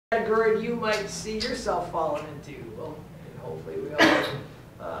category you might see yourself falling into? Well, and hopefully we all.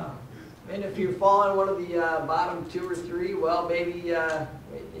 And if you're falling one of the bottom 2 or 3, well, maybe you know,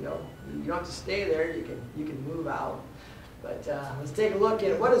 you don't have to stay there. You can move out. But let's take a look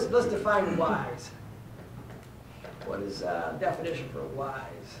at let's define wise. What is definition for wise?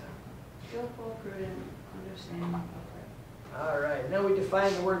 Skillful, prudent, understanding. All right. Now we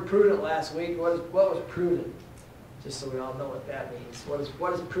defined the word prudent last week. What was prudent? Just so we all know what that means. What does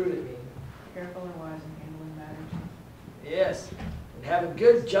prudent mean? Careful or wise in handling matters. Yes. And having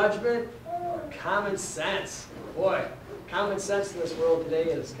good judgment or common sense. Boy, common sense in this world today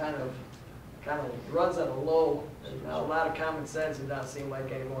is kind of runs on a low. There's not a lot of common sense. It doesn't seem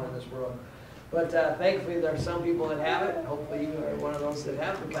like anymore in this world. But thankfully, there are some people that have it. Hopefully, you are one of those that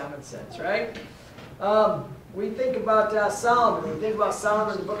have the common sense, right? We think about Solomon. We think about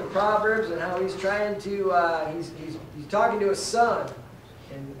Solomon in the book of Proverbs and how he's trying to, he's talking to his son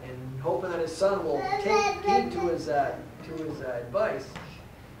and hoping that his son will take heed to his advice.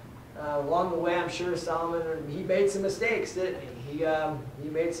 Along the way, I'm sure Solomon, he made some mistakes, didn't he? He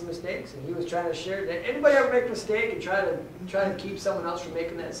made some mistakes, and he was trying to share. Did anybody ever make a mistake and try to keep someone else from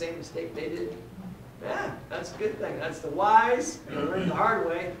making that same mistake they did? Yeah, that's a good thing. That's the wise. You learn the hard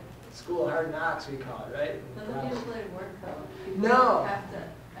way. School of hard knocks, we call it, right? Doesn't usually work though. People No. have to. It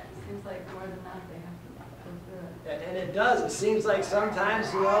seems like more than not they have to go through it. And it does. It seems like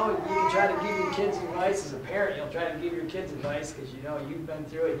sometimes, you know, you can try to give your kids advice as a parent. You'll try to give your kids advice because you know you've been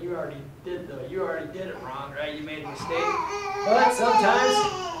through it. You already did it wrong, right? You made a mistake. But sometimes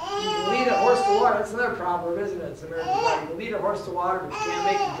you can lead a horse to water. That's another proverb, isn't it? It's American proverb. You can lead a horse to water, but you can't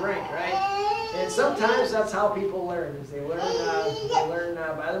make it drink, right? And sometimes that's how people learn. Is they learn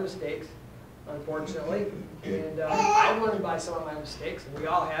by their mistakes, unfortunately. And I've learned by some of my mistakes, and we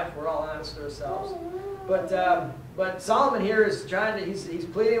all have. We're all honest to ourselves. But Solomon here is trying to, he's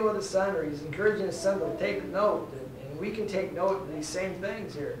pleading with his son, or he's encouraging his son to take note, and we can take note of these same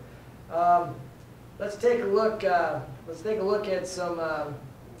things here. Let's take a look. Let's take a look at some.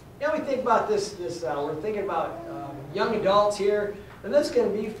 We think about this. We're thinking about young adults here, and this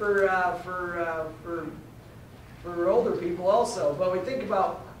can be for older people also. But we think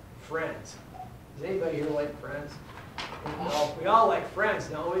about friends. Does anybody here like friends? We all like friends,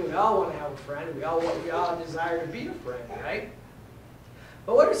 don't we? We all want to have a friend. We all desire to be a friend, right?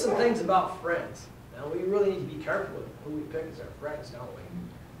 But what are some things about friends? Now, we really need to be careful with who we pick as our friends, don't we?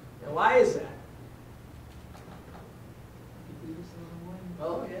 And why is that?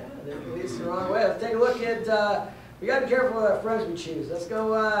 Oh, yeah, they can lead us the wrong way. Let's take a look at, we got to be careful with our friends we choose. Let's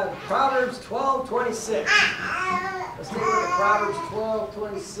go Proverbs 12:26. Let's take a look at Proverbs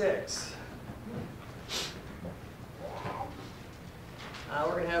 12:26.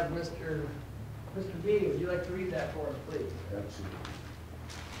 We're going to have Mr. Beatty. Would you like to read that for us, please? Absolutely.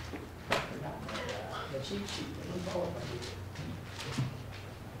 The cheat sheet.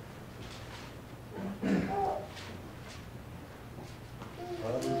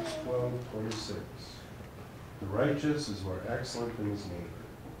 Proverbs 12:26. The righteous is more excellent than his neighbor,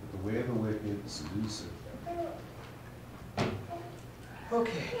 but the way of the wicked is seductive.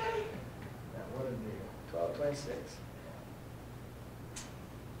 Okay. Now, what did we do? 12:26.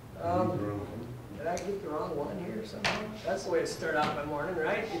 Did I get the wrong one here somehow? That's the way to start out my morning,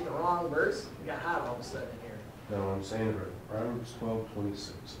 right? Get the wrong verse. It got hot all of a sudden here. No, I'm saying it right. Proverbs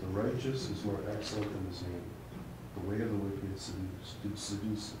 12:26. The righteous is more excellent than his neighbor. The way of the wicked is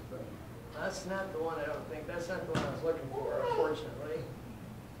seductive. That's not the one, I don't think. That's not the one I was looking for, unfortunately.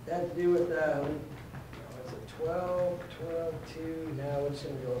 That had to do with, what's it, 12:2. Now, what's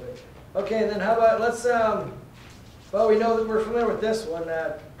going to go with it? Okay, then how about, let's, well, we know that we're familiar with this one,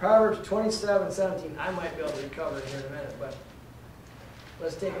 Proverbs 27:17. I might be able to recover it here in a minute, but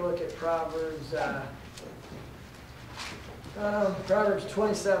let's take a look at Proverbs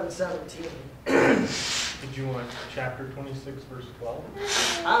 27:17. Did you want chapter 26, verse 12?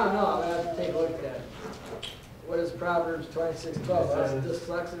 I don't know. I'll have to take a look at that. What is Proverbs 26:12? That's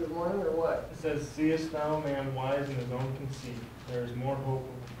dyslexia this morning, or what? It says, "Seest thou man wise in his own conceit? There is more hope of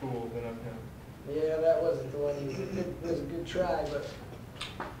a fool than of him." Yeah, that wasn't the one. It was a good try, but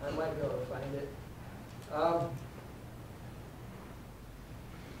I might be able to find it. All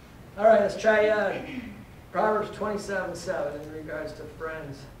right, let's try Proverbs 27:7 in regards to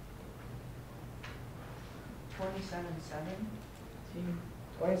friends. 27:7.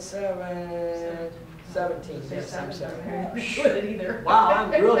 27:17. Yes, I'm sorry. Good either. Wow,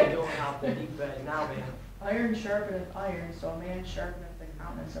 I'm really going out the deep end now, man. Iron sharpeneth iron, so a man sharpeneth the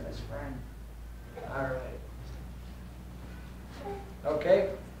countenance of his friend. All right.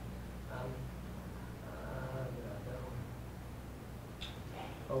 Okay.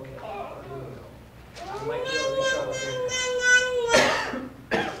 Okay.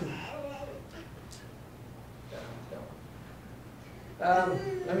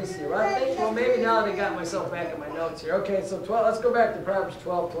 finally got myself back in my notes here. Okay, so 12. Let's go back to Proverbs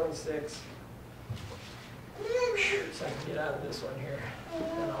 12:26. So I can get out of this one here,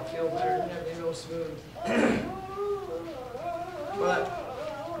 and I'll feel better and everything goes smooth.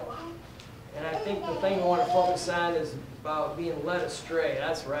 And I think the thing I want to focus on is about being led astray.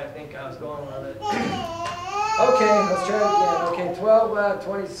 That's where I think I was going with it. Okay, let's try it again. Okay,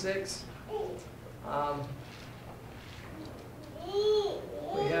 12:26.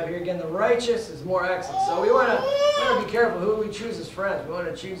 We have here again, the righteous is more excellent. So we want to be careful who we choose as friends. We want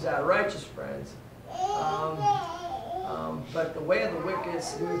to choose righteous friends. But the way of the wicked is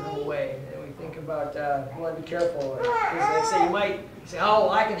smooth the way. And we think about, we want to be careful. Because they say, you might say, oh,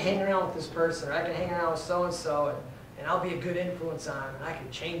 well, I can hang around with this person, or I can hang around with so-and-so, and I'll be a good influence on them, and I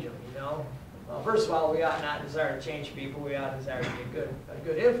can change them, you know. Well, first of all, we ought not desire to change people. We ought to desire to be a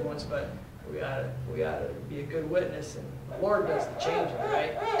good influence, but we ought to be a good witness, and the Lord does the changing,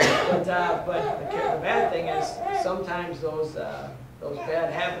 right? But the bad thing is sometimes those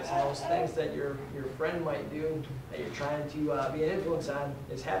bad habits and those things that your friend might do that you're trying to be an influence on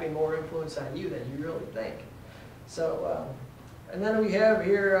is having more influence on you than you really think. So, and then we have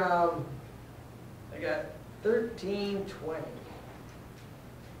here, I got 13:20.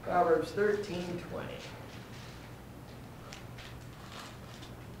 Proverbs 13:20.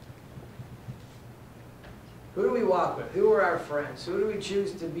 Who do we walk with? Who are our friends? Who do we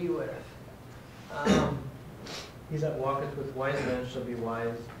choose to be with? He that walketh with wise men shall be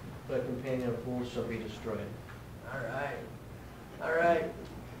wise, but a companion of fools shall be destroyed. All right. All right.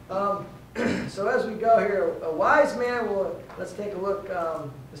 So as we go here, a wise man will, let's take a look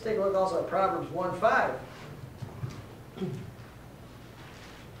also at Proverbs 1:5.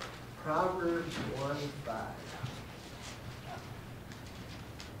 Proverbs 1:5.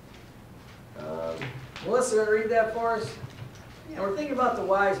 Melissa, going to read that for us? And we're thinking about the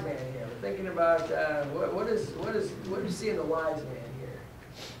wise man here. We're thinking about what do you see in the wise man here?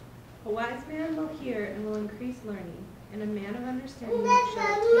 A wise man will hear and will increase learning, and a man of understanding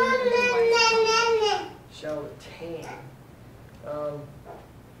shall attain unto wise. Shall attain.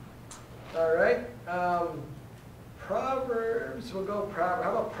 All right. Proverbs. We'll go Proverbs.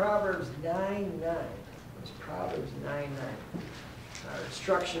 How about Proverbs 9:9? What's Proverbs 9:9? Our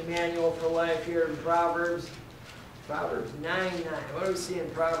instruction manual for life here in Proverbs. Proverbs 9:9. What do we see in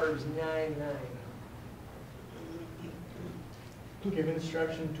Proverbs 9:9? Give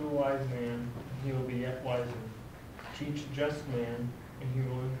instruction to a wise man, and he will be yet wiser. Teach a just man, and he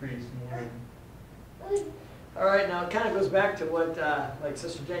will increase more. All right, now it kind of goes back to what, like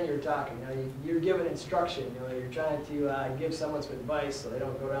Sister Jen, you were talking. You know, you're giving instruction. You know, you're trying to give someone some advice so they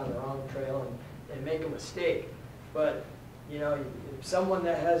don't go down the wrong trail and make a mistake. But you know, someone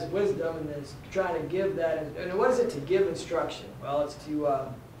that has wisdom and is trying to give that. And what is it to give instruction? Well, it's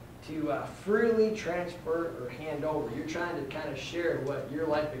to freely transfer or hand over. You're trying to kind of share what your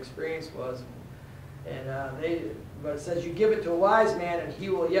life experience was. And but it says you give it to a wise man, and he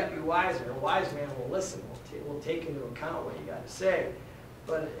will yet be wiser. A wise man will listen. Will take into account what you got to say.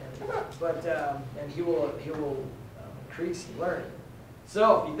 And he will increase learning.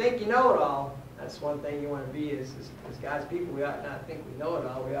 So if you think you know it all, that's one thing you want to be as God's people. We ought not think we know it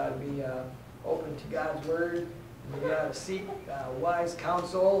all. We ought to be open to God's word. We ought to seek wise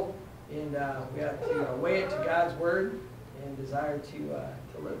counsel, and we ought to weigh it to God's word and desire to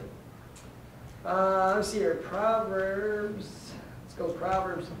live it. Let's see here, Proverbs. Let's go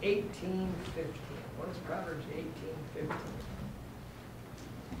Proverbs 18:15. What is Proverbs 18:15?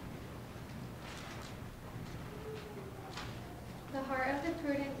 The heart of the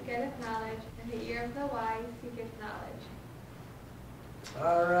prudent getteth knowledge, and the ear of the wise seeketh knowledge.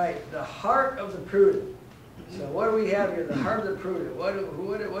 All right, the heart of the prudent. So what do we have here? The heart of the prudent. What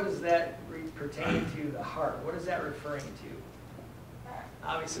does that pertain to? The heart. What is that referring to?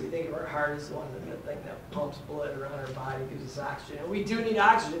 Obviously, we think of our heart as the thing that pumps blood around our body, gives us oxygen. And we do need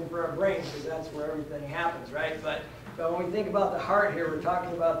oxygen for our brain because that's where everything happens, right? But when we think about the heart here, we're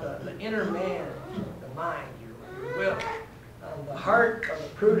talking about the inner man, the mind, your will. The heart of the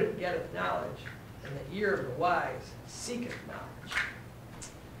prudent getteth knowledge, and the ear of the wise seeketh knowledge.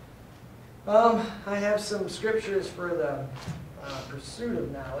 I have some scriptures for the pursuit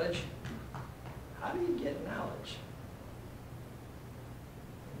of knowledge. How do you get knowledge?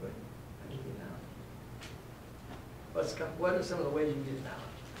 How do you get knowledge? What are some of the ways you get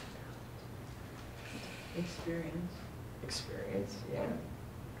knowledge? Experience. Experience, yeah.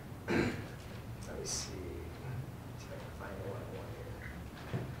 Let me see. See if I can find the one I want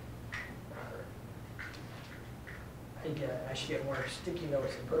here. I should get more sticky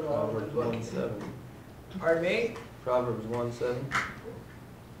notes and put them all over the Proverbs book. 1:7. Pardon me? Proverbs 1:7.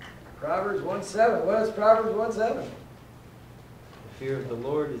 Proverbs 1:7. What is Proverbs 1:7? The fear of the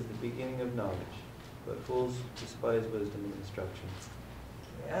Lord is the beginning of knowledge, but fools despise wisdom and instruction.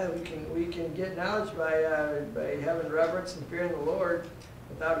 Yeah, we can get knowledge by having reverence and fearing the Lord,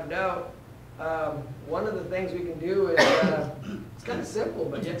 without a doubt. One of the things we can do is, it's kind of simple,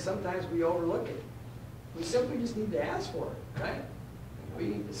 but yet sometimes we overlook it. We simply just need to ask for it, right? We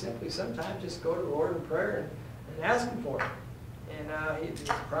need to simply sometimes just go to the Lord in prayer and ask Him for it. And He's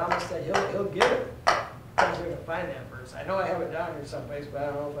promised that He'll give it. I'm going to find that verse. I know I have it down here someplace, but I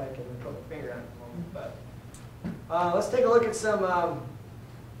don't know if I can put my finger on it at the moment. But let's take a look at some.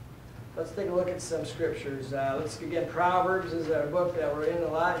 Let's take a look at some scriptures. Let's again, Proverbs is a book that we're in a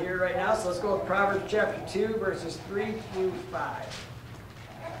lot here right now. So let's go with Proverbs chapter 2, verses 3 through 5.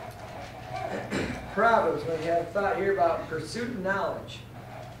 Proverbs, we have a thought here about pursuit of knowledge.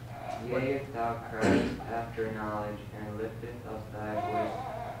 Yea, if thou criest after knowledge, and liftest up thy voice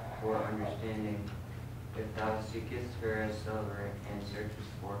for understanding, if thou seekest her as silver, and searchest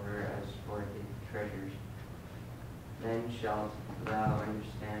for her as for hidden treasures, then shalt thou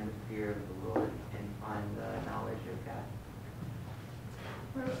understand the fear of the Lord, and find the knowledge of God.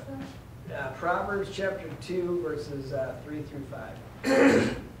 Where's that? Proverbs chapter 2, verses 3 through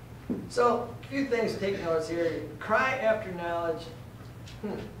 5. So, a few things to take notice here. Cry after knowledge.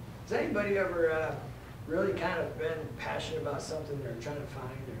 Has anybody ever really kind of been passionate about something they're trying to find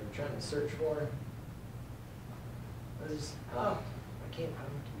or trying to search for? I can't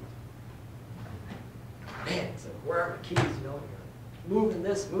find my keys. Man, it's like, where are my keys, you know? You're moving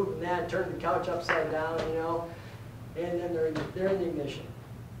this, moving that, turning the couch upside down, you know, and then they're in the ignition.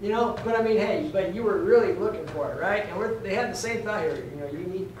 You know, but I mean, hey, but you were really looking for it, right? And they had the same thought here. You know, you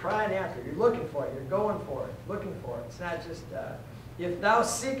need crying after. You're looking for it. You're going for it. Looking for it. It's not just, if thou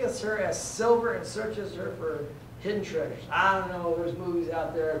seekest her as silver and searchest her for hidden treasures. I don't know. There's movies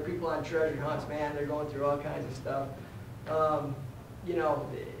out there. People on treasure hunts, man. They're going through all kinds of stuff. You know,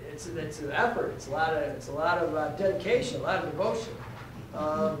 it's an effort. It's a lot of dedication, a lot of devotion.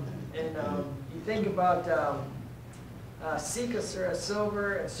 You think about. Seekest her as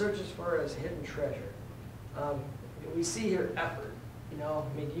silver and searches for her as hidden treasure. We see here effort. You know,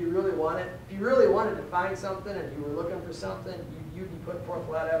 I mean, do you really want it? If you really wanted to find something and you were looking for something, you'd be putting forth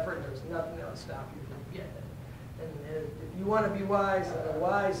a lot of effort, and there's nothing that would stop you from getting it. And if you want to be wise, and the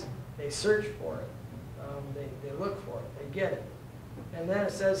wise, they search for it. They look for it. They get it. And then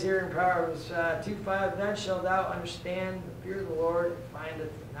it says here in Proverbs 2:5, then shalt thou understand the fear of the Lord, and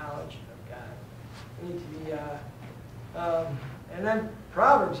findeth the knowledge of God. We need to be. And then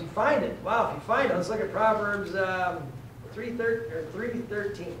Proverbs, you find it. Wow, if you find it, let's look at Proverbs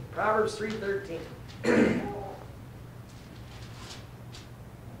 3:13. Proverbs 3:13.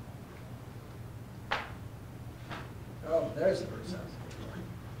 Oh, there's the verse.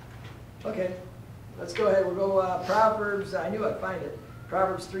 Okay, let's go ahead. We'll go Proverbs. I knew I'd find it.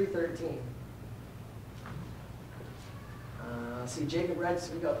 Proverbs 3:13. See, Jacob read,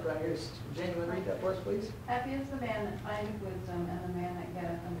 so we got right here. Jen, you want to read that for us, please? Happy is the man that findeth wisdom, and the man that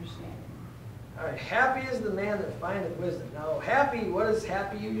getteth understanding. All right, happy is the man that findeth wisdom. Now, happy, what does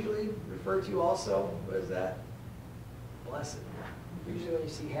happy usually refer to also? What is that? Blessed. Usually when you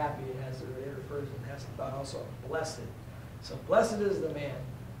see happy, it refers and has the thought also of blessed. So blessed is the man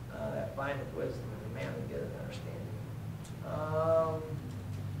that findeth wisdom, and the man that getteth understanding.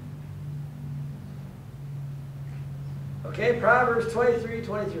 Okay, Proverbs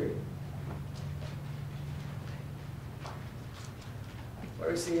 23:23. What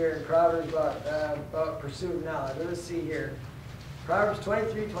do we see here in Proverbs about pursuit of knowledge? What do we see here? Proverbs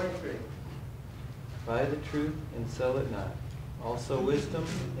 23:23. Buy the truth and sell it not. Also wisdom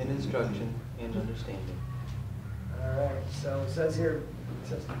and instruction and understanding. All right, so it says here, it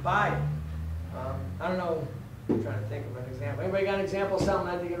says to buy it. I don't know, I'm trying to think of an example. Anybody got an example of something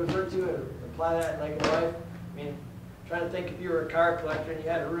that you can refer to and apply that like in life? I mean, trying to think if you were a car collector and you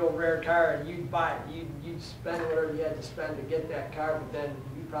had a real rare car and you'd buy it. You'd spend whatever you had to spend to get that car, but then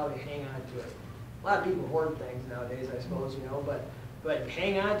you'd probably hang on to it. A lot of people hoard things nowadays, I suppose, you know, but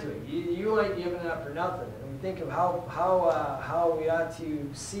hang on to it. You ain't giving it up for nothing. And we think of how we ought to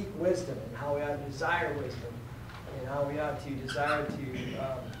seek wisdom and how we ought to desire wisdom and how we ought to desire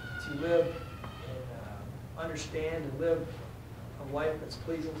to live and understand and live a life that's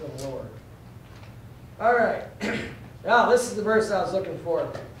pleasing to the Lord. All right. Now, this is the verse I was looking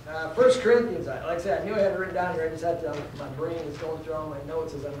for. 1 Corinthians, like I said, I knew I had it written down here. I just had to, my brain is going through all my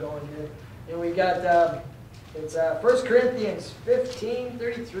notes as I'm going here. And we got, it's 1 Corinthians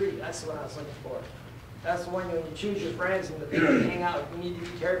 15:33. That's the one I was looking for. That's the one when you choose your friends and the people you hang out with, you need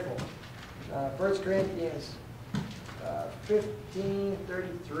to be careful. 1 Corinthians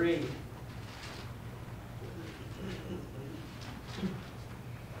 1533.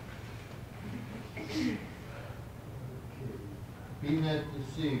 Be not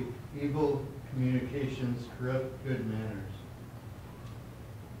deceived, evil communications corrupt good manners.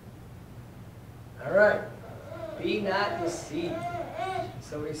 All right, be not deceived.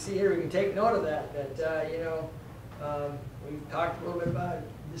 So we see here, we can take note of that, we've talked a little bit about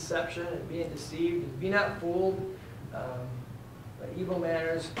deception and being deceived. Be not fooled, but evil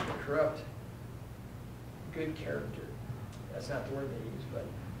manners corrupt good character. That's not the word they use, but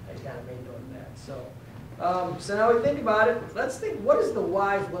I kind of made note of that. So now we think about it. Let's think, what does the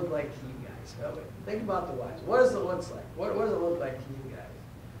wise look like to you guys? Well, think about the wise. What does it look like? What does it look like to you guys?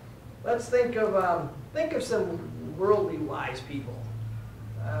 Let's think of some worldly wise people.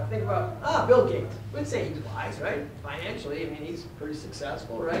 Think about Bill Gates. We'd say he's wise, right? Financially, I mean, he's pretty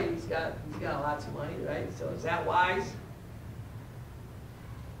successful, right? He's got lots of money, right? So is that wise?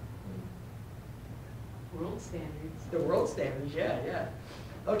 World standards. The world standards, yeah.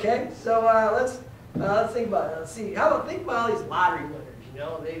 Okay, so let's think about it. Let's see. Think about all these lottery winners. You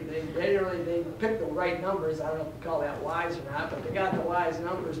know, they pick the right numbers. I don't know if you call that wise or not, but they got the wise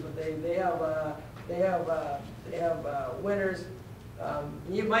numbers. But they have winners.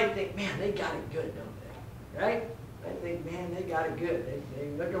 You might think, man, they got it good, don't they? Right? I think, man, they got it good. They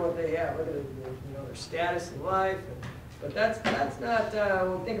look at what they have. Look at their status in life. But that's not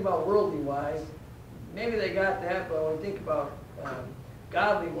when we think about worldly wise. Maybe they got that, but when we think about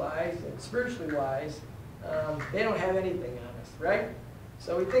godly wise and spiritually wise, they don't have anything on us, right?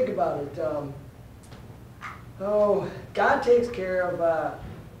 So we think about it. God takes care of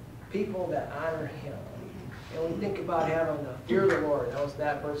people that honor Him. And we think about having the fear of the Lord.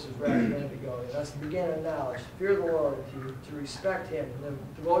 That verse was read a minute ago. That's the beginning of knowledge. Fear of the Lord, to respect Him. The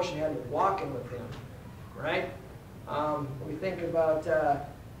devotion had to walking with Him, right? We think about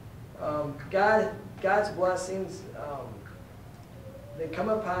God's blessings. They come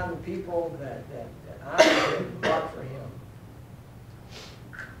upon the people that honor Him and walk for Him.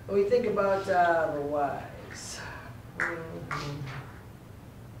 We think about the wise. I'm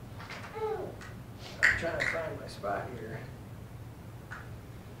trying to find my spot here.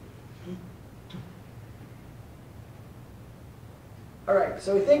 All right,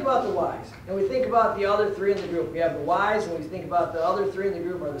 so we think about the wise, and we think about the other three in the group. We have the wise, and we think about the other three in the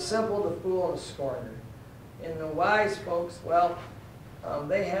group are the simple, the fool, and the scorner. And the wise folks, well,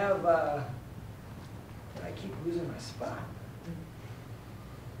 they have, I keep losing my spot.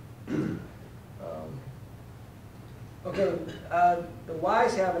 The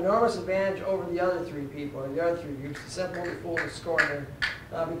wise have enormous advantage over the other three people, or the other three groups, the simple, the fool, and the scorner,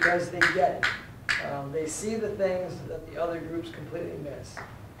 because they get it. They see the things that the other groups completely miss.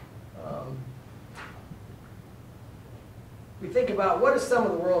 We think about, what does some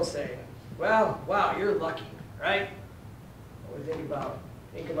of the world say? Well, wow, you're lucky, right? We think about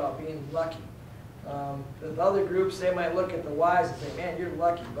being lucky. The other groups, they might look at the wise and say, man, you're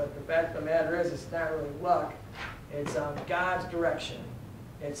lucky. But the fact of the matter is, it's not really luck. It's God's direction.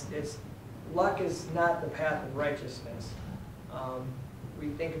 Luck is not the path of righteousness. We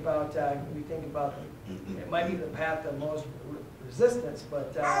think about it might be the path of most resistance,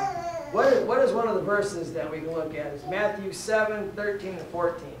 but what is one of the verses that we can look at? It's Matthew 7, 13 and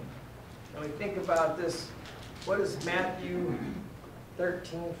 14. And we think about this, what is Matthew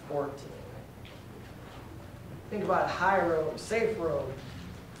 13, 14? Think about high road, safe road.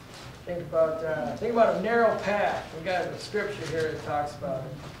 Think about a narrow path. We got a scripture here that talks about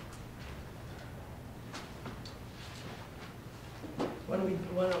it.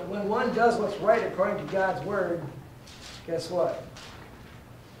 When one does what's right according to God's word, guess what?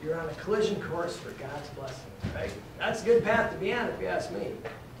 You're on a collision course for God's blessings, right? That's a good path to be on, if you ask me.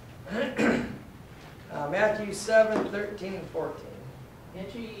 Matthew 7, 13 and 14.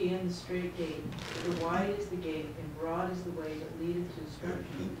 Enter ye in the straight gate, for wide is the gate, and broad is the way that leadeth to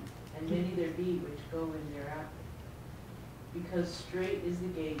destruction, and many there be which go in thereafter. Because straight is the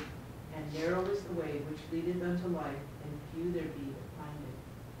gate, and narrow is the way which leadeth unto life, and few there be that find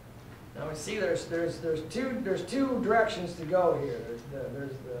it. Now we see there's two directions to go here.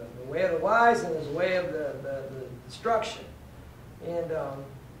 There's the way of the wise, and there's the way of the destruction. And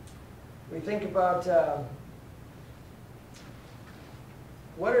we think about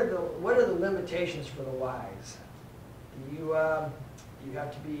what are the limitations for the wise? Do you have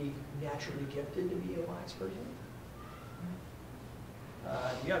to be naturally gifted to be a wise person?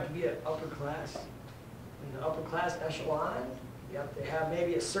 Do you have to be an upper class, in the upper class echelon? You have to have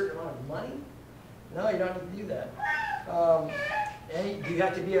maybe a certain amount of money? No, you don't need to do that. Do you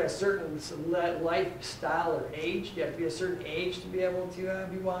have to be a certain lifestyle or age? Do you have to be a certain age to be able to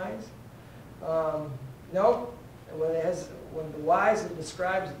be wise? No. When the wise, it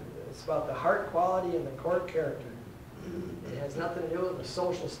describes, it's about the heart quality and the core character. It has nothing to do with the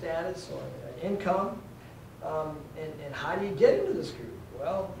social status or income. And how do you get into this group?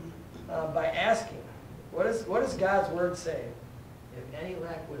 Well, by asking. What does God's word say? If any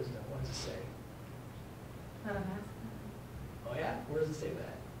lack wisdom, what does it say? Let him Oh yeah, where does it say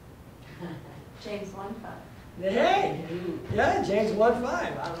that? ask. James 1:5. Hey, yeah, James 1:5. I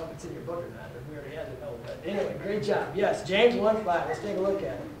don't know if it's in your book or not, or we already had to know, but anyway, great job. Yes, James 1:5. Let's take a look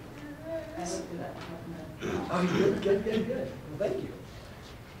at it. I looked at that. Oh, you good. Well, thank you.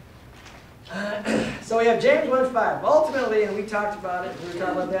 So we have James 1:5. Ultimately, and we talked about it, we were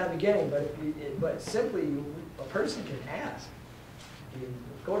talking about that in the beginning, but simply a person can ask. You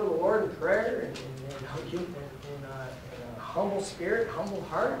go to the Lord in prayer and in a humble spirit, humble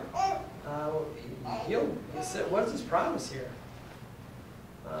heart. He'll say, what's his promise here?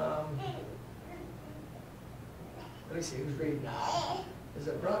 Let me see, who's reading now? Is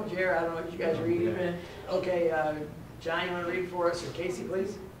it Brother Jer? I don't know if you guys are reading. Okay, John, you want to read for us, or Casey,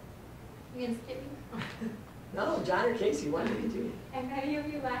 please? You can skip me. No, John or Casey, one of you two. If any of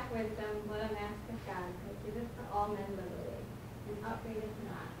you lack wisdom, let him ask of God, who giveth to all men liberally, and upbraideth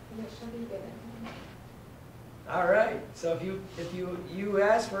not, and it shall be given him. All right. So if you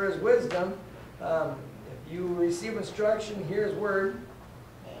ask for his wisdom, if you receive instruction, hear his word,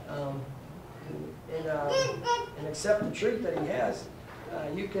 and accept the truth that he has,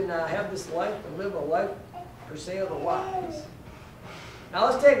 you can have this life and live a life per se of the wise. Now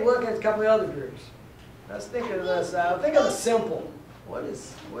let's take a look at a couple of other groups. Let's think of this. Think of the simple. What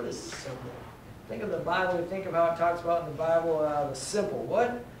is simple? Think of the Bible. Think of how it talks about in the Bible the simple.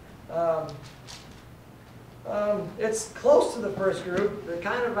 What? It's close to the first group. They're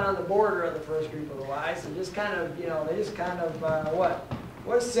kind of on the border of the first group of the wise. They just kind of, what?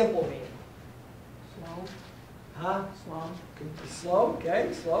 What does simple mean? Slow. Huh? Slow. Slow,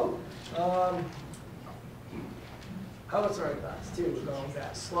 okay, slow. How about the right thoughts too? We're going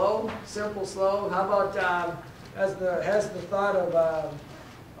fast. Slow, simple, slow. How about has the thought of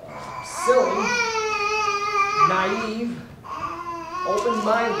silly, naive,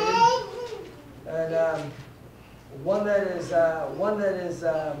 open-minded, and one that is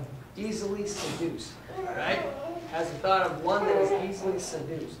easily seduced. Right? Has the thought of one that is easily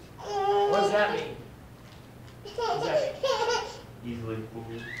seduced. What does that mean? What does that mean? Easily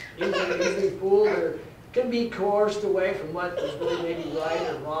fooled. Easily fooled, or can be coerced away from what is really maybe right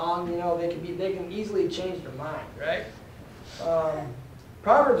or wrong. You know, they can easily change their mind, right?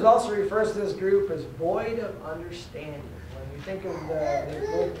 Proverbs also refers to this group as void of understanding. When we think of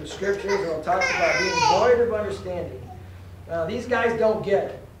the scriptures, it'll talk about being void of understanding. These guys don't get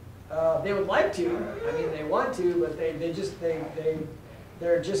it. They would like to. I mean, they want to, but they're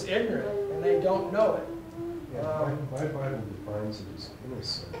just ignorant and they don't know it. Yeah, my Bible defines it as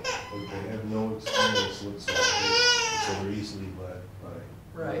innocent, but they have no experience whatsoever, so they're easily led by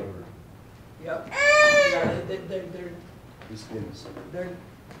Right. whatever. Yep. Yeah, they're Just innocent.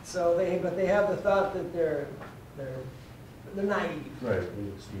 but they have the thought that they're naive. Right,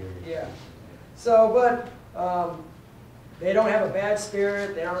 no experience. Yeah. So, but they don't have a bad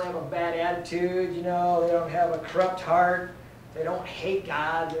spirit. They don't have a bad attitude. You know, they don't have a corrupt heart. They don't hate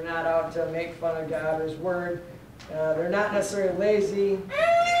God. They're not out to make fun of God or His Word. They're not necessarily lazy,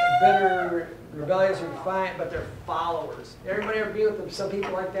 bitter, rebellious, or defiant, but they're followers. Everybody ever be with some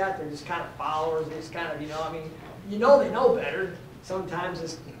people like that? They're just kind of followers. They just kind of, they know better. Sometimes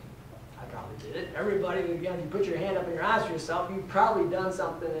it's, I probably did it. Everybody, again, you put your hand up in your eyes for yourself, you've probably done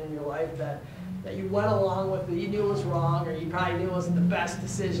something in your life that you went along with, that you knew was wrong, or you probably knew it wasn't the best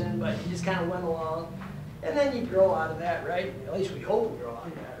decision, but you just kind of went along. And then you grow out of that, right? At least we hope we grow out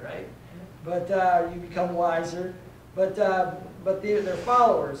of that, right? But you become wiser. But they're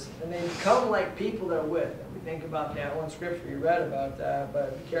followers, and they become like people they're with. And we think about that one scripture you read about,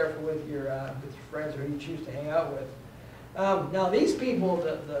 but be careful with your friends or who you choose to hang out with. Now these people,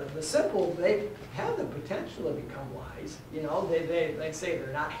 the simple, they have the potential to become wise. You know, they like say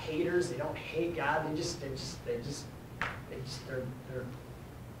they're not haters. They don't hate God. They're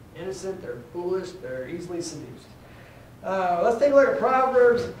innocent. They're foolish. They're easily seduced. Let's take a look at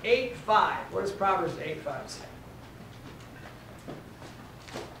Proverbs 8:5. What does Proverbs 8:5 say?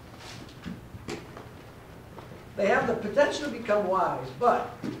 They have the potential to become wise,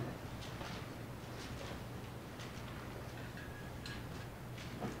 but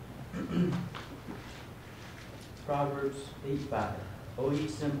Proverbs 8:5. O ye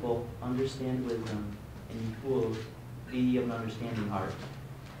simple, understand wisdom, and ye fools, be of an understanding heart.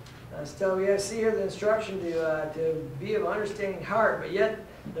 Still, we see here the instruction to be of understanding heart, but yet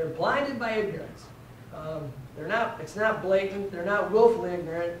they're blinded by ignorance. It's not blatant, they're not willfully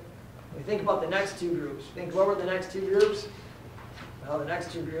ignorant. We think about the next two groups. Think, what were the next two groups? Well, the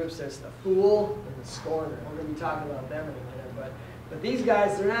next two groups, there's the fool and the scorner. We're going to be talking about them in a minute, but these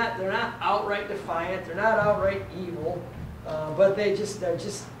guys, they're not outright defiant, they're not outright evil, but they don't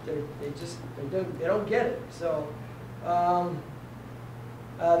get it. So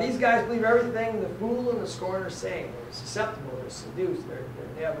these guys believe everything the fool and the scorner say. They're susceptible, they're seduced,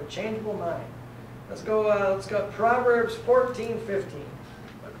 they have a changeable mind. Let's go Proverbs 14:15.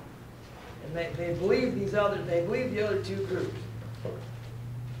 And they believe the other two groups.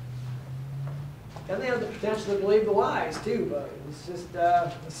 And they have the potential to believe the wise too, but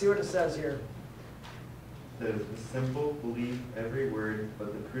let's see what it says here. The simple believe every word,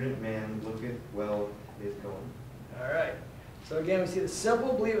 but the prudent man looketh well his going. All right. So again, we see the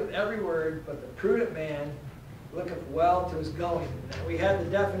simple believeth every word, but the prudent man looketh well to his going. And we had the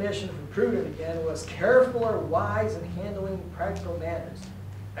definition for prudent again was careful or wise in handling practical matters,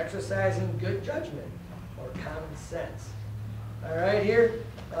 exercising good judgment or common sense. All right, here,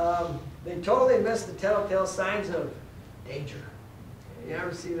 they totally missed the telltale signs of danger. You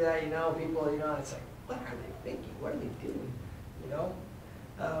ever see that? People, it's like, what are they thinking? What are they doing?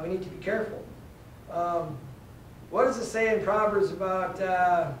 We need to be careful. What does it say in Proverbs about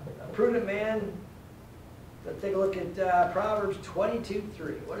a prudent man? Let's take a look at Proverbs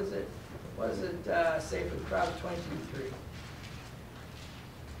 22:3. What does it say for Proverbs 22:3?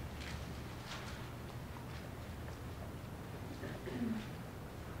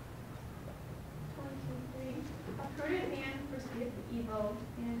 A prudent man perceiveth evil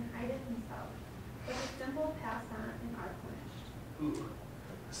and hideth himself, but the simple pass on and are punished. Ooh,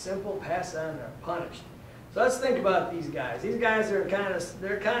 simple pass on and are punished. So let's think about these guys. These guys are the kind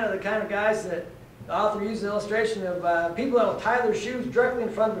of guys that the author used an illustration of people that will tie their shoes directly in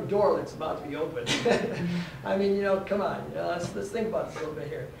front of a door that's about to be opened. I mean, come on. Let's think about this a little bit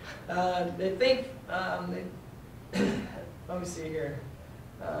here. They think, let me see here.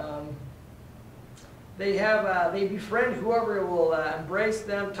 They befriend whoever will embrace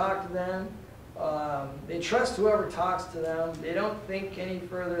them, talk to them. They trust whoever talks to them. They don't think any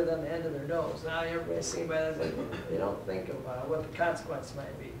further than the end of their nose. Now, everybody's seen by that, they don't think of what the consequence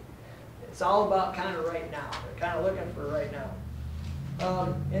might be. It's all about kind of right now. They're kind of looking for right now.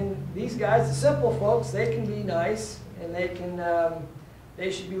 And these guys, the simple folks, they can be nice, and they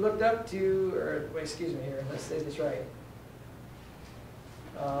should be looked up to, or wait, excuse me here, let's say this right.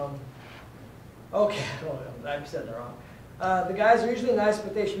 Okay, I said that wrong. The guys are usually nice,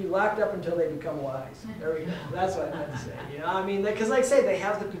 but they should be locked up until they become wise. There we go. That's what I meant to say. Because like I say, they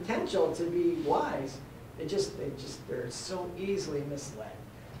have the potential to be wise. They're so easily misled.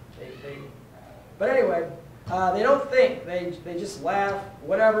 But anyway, they don't think. They just laugh.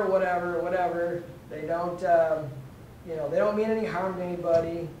 Whatever. They don't. They don't mean any harm to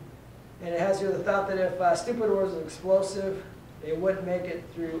anybody. And it has here the thought that if stupid was explosive, they wouldn't make it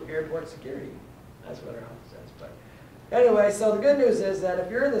through airport security. That's what our hope says. But anyway, so the good news is that if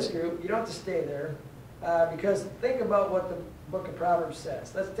you're in this group, you don't have to stay there, because think about what the book of Proverbs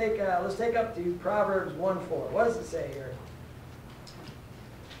says. Let's take up to Proverbs 1:4. What does it say here?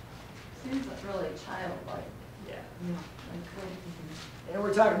 Seems really childlike. Yeah. Like, And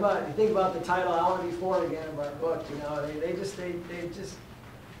we're talking about, you think about the title, I want to be for again of our book. They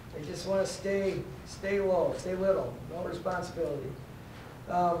just want to stay low, stay little, no responsibility.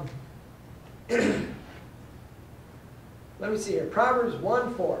 Let me see here. Proverbs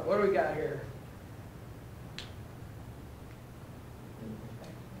 1:4. What do we got here?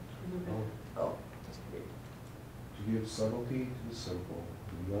 Oh, that's great. To give subtlety to the simple,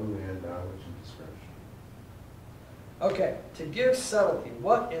 to the young man knowledge and discretion. Okay, to give subtlety.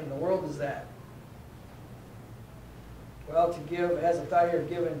 What in the world is that? Well, to give, as a thought here,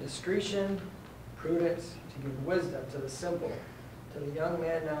 given discretion, prudence, to give wisdom to the simple, to the young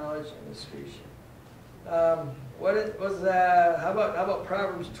man knowledge and discretion. How about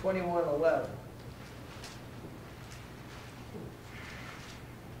Proverbs 21:11?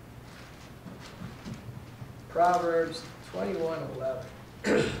 Proverbs 21:11.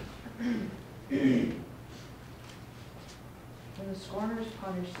 When the scorner is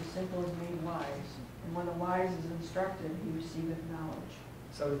punished, the simple is made wise, and when the wise is instructed, he receiveth knowledge.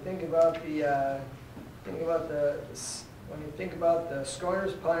 So when you think about the scorner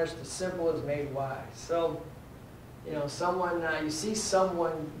is punished, the simple is made wise. So, someone, you see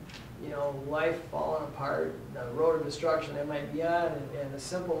someone, life falling apart, the road of destruction they might be on, and the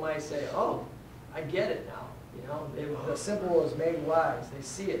simple might say, oh, I get it now. You know, the simple is made wise. They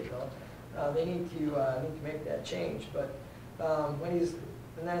see it though. They need to make that change. But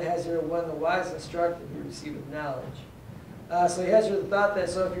and then it has here, when the wise instructed, he receiveth knowledge. So he has here the thought that,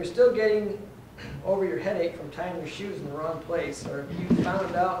 so if you're still getting over your headache from tying your shoes in the wrong place, or if you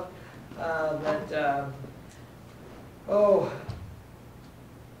found out that,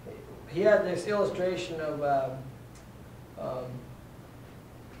 he had this illustration of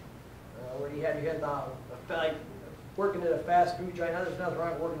where you had like working at a fast food joint. Now there's nothing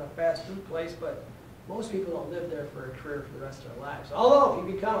wrong with working at a fast food place, but most people don't live there for a career for the rest of their lives. Although if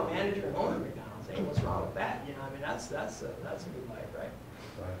you become a manager and owner of McDonald's, hey, what's wrong with that? You know, I mean, that's a good life, right?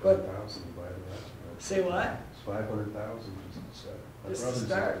 500,000 to buy the restaurant. Say what? It's 500,000 just to start. My Just to brother's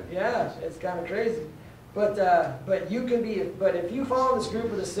start. in it. Yeah, it's kind of crazy. But you can be. But if you follow this group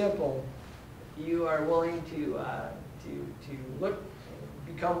of the simple, you are willing to look,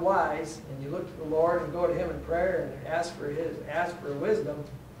 become wise, and you look to the Lord and go to Him in prayer and ask for wisdom.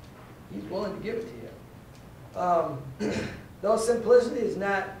 He's willing to give it to you. Though simplicity is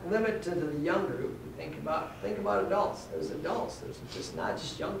not limited to the young group. Think about adults. There's adults. There's just not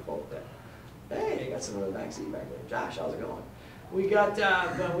just young folk that. Hey, I got someone in the back seat back there. Josh, how's it going? We got,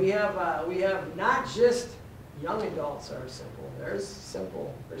 but we have not just young adults are simple. There's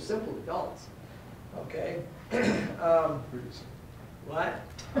simple adults. Okay. What?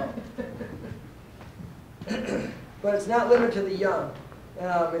 But it's not limited to the young.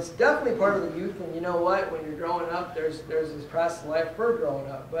 It's definitely part of the youth, and you know what? When you're growing up, there's this process of life for growing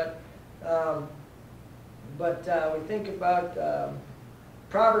up. But we think about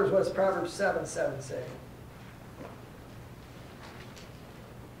Proverbs. What's Proverbs 7:7 say?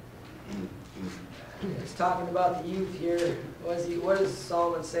 It's talking about the youth here. What does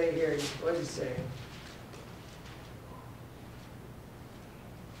Solomon say here? What does he say?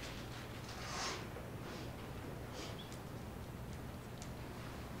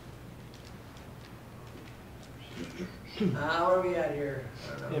 Where are we at here?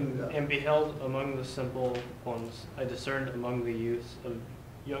 I don't know. And beheld among the simple ones, I discerned among the youths a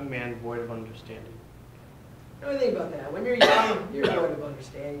young man void of understanding. What do you think about that? When you're young, you're void of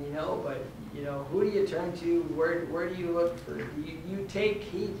understanding, you know, but, you know, who do you turn to? Where do you look for? You take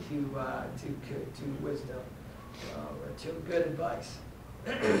heed to wisdom or to good advice.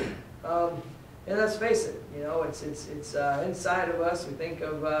 And let's face it, you know, it's inside of us. We think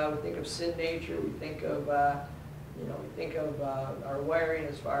of sin nature. We think of our wiring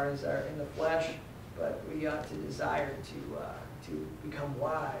as far as in the flesh, but we ought to desire to become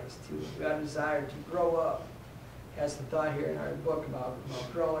wise. We ought to desire to grow up. Has the thought here in our book about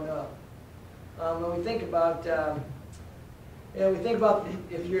growing up. When we think about,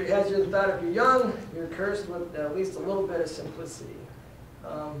 if you're young, you're cursed with at least a little bit of simplicity.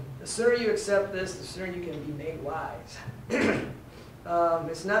 The sooner you accept this, the sooner you can be made wise.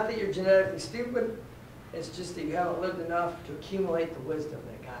 It's not that you're genetically stupid. It's just that you haven't lived enough to accumulate the wisdom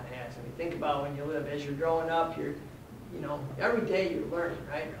that God has. And you think about when you live, as you're growing up, every day you're learning,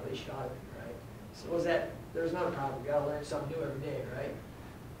 right? Or at least you ought to be, right? So there's not a problem. You got to learn something new every day, right?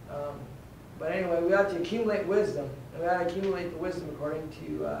 But anyway, we ought to accumulate wisdom. And we ought to accumulate the wisdom according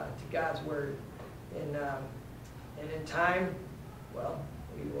to God's word. And in time, we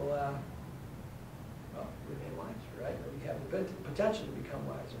will remain wiser, right? Or we have the potential to become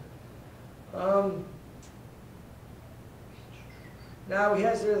wiser. Now he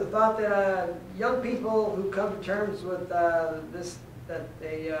has here the thought that young people who come to terms with this, that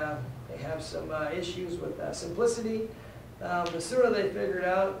they have some issues with simplicity. The sooner they figure it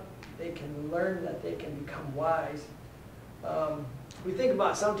out, they can learn that they can become wise. We think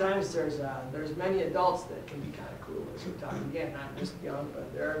about sometimes there's many adults that can be kind of clueless. We're talking again, not just young,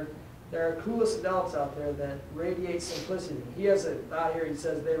 but there are clueless adults out there that radiate simplicity. He has a thought here. He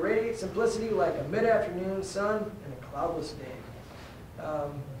says they radiate simplicity like a mid-afternoon sun and a cloudless day.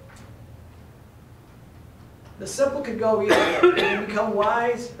 The simple could go either way. They can become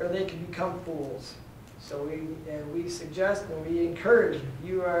wise or they can become fools. So we suggest and we encourage, if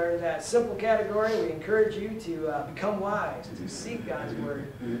you are in that simple category, we encourage you to become wise, to seek God's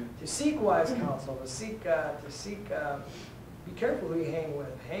word, to seek wise counsel, be careful who you hang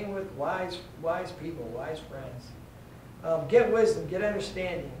with. Hang with wise people, wise friends. Get wisdom, get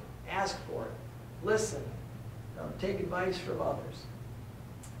understanding, ask for it, listen, take advice from others.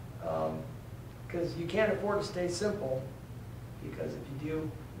 Because you can't afford to stay simple, because if you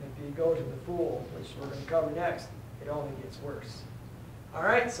go to the fool, which we're going to cover next, it only gets worse. All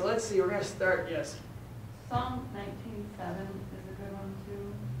right, so let's see. We're going to start. Yes. Psalm 19:7 is a good one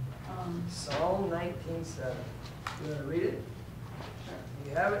too. Psalm 19:7. You want to read it? Sure. You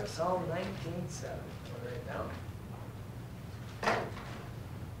you have it, Psalm 19:7. I'll write it down.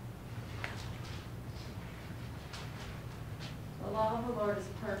 The law of the Lord is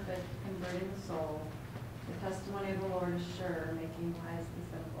perfect, converting the soul. The testimony of the Lord is sure, making wise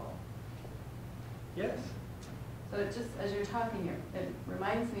the simple. Yes. So it just, as you're talking, it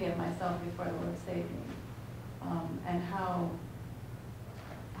reminds me of myself before the Lord saved me. And how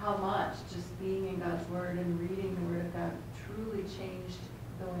much just being in God's Word and reading the Word of God truly changed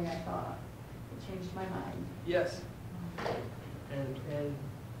the way I thought. It changed my mind. Yes. And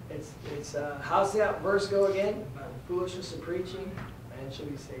it's how's that verse go again? Foolishness of preaching, man shall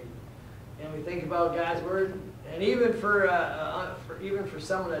be saved. And we think about God's Word, and even for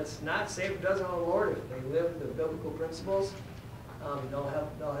someone that's not saved, doesn't know the Lord, if they live the biblical principles, they'll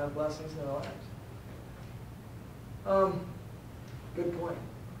have blessings in their lives. Good point.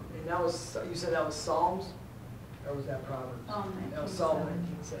 And that was, you said that was Psalms, or was that Proverbs? That was Psalm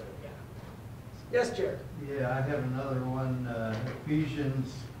 19:7. Yeah. Yes, Jared. Yeah, I have another one,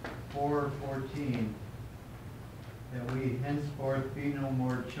 Ephesians 4:14. That we henceforth be no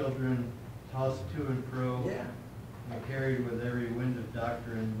more children tossed to and fro, Yeah. and carried with every wind of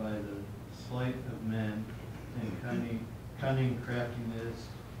doctrine by the sleight of men and cunning craftiness,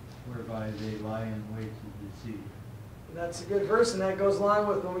 whereby they lie in wait to deceive. That's a good verse, and that goes along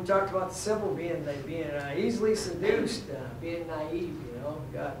with when we talked about the simple being easily seduced, being naive,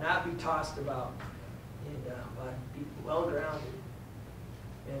 not be tossed about, and but be well grounded.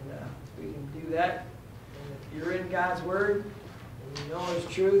 And we can do that. And if you're in God's Word and you know His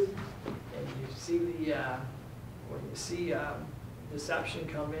truth, and you see when you see deception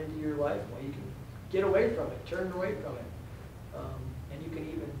come into your life, well, you can get away from it, turn away from it, and you can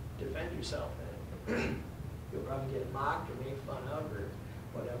even defend yourself. And you'll probably get mocked or made fun of or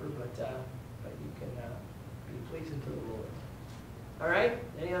whatever, but you can be pleasing to the Lord. All right?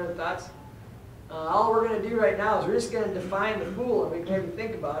 Any other thoughts? All we're going to do right now is we're just going to define the fool, and we can maybe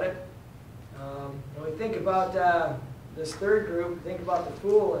think about it. When we think about this third group, think about the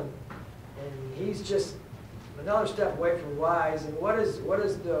fool, and he's just another step away from wise. And what does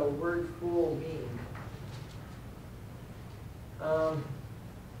the word fool mean?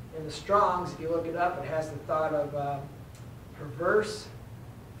 In the Strong's, if you look it up, it has the thought of perverse,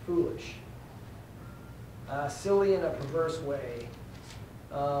 foolish, silly in a perverse way.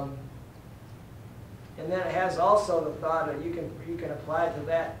 And then it has also the thought that you can apply it to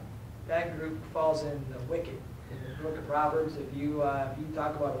that group falls in the wicked. If you look at Proverbs, if you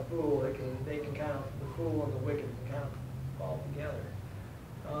talk about a fool, they can kind of, the fool and the wicked can kind of fall together.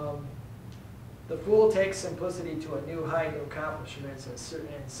 The fool takes simplicity to a new height of accomplishments and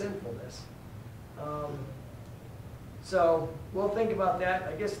sinfulness. So we'll think about that.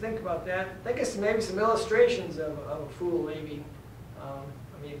 I guess think about that. Think of maybe some illustrations of a fool, maybe.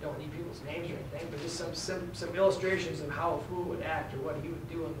 I mean, you don't need people's names or anything, but just some illustrations of how a fool would act or what he would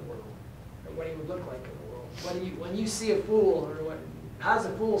do in the world, or what he would look like in the world. When you see a fool, or how does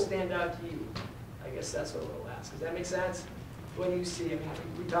a fool stand out to you? I guess that's what we'll ask. Does that make sense? When you see, I mean,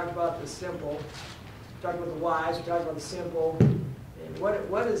 we talked about the simple, we talked about the wise, we talked about the simple, and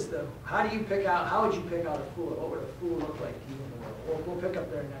what is how do you pick out, how would you pick out a fool? What would a fool look like to you in the world? We'll pick up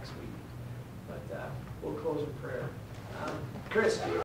there next week, but we'll close with prayer. Chris.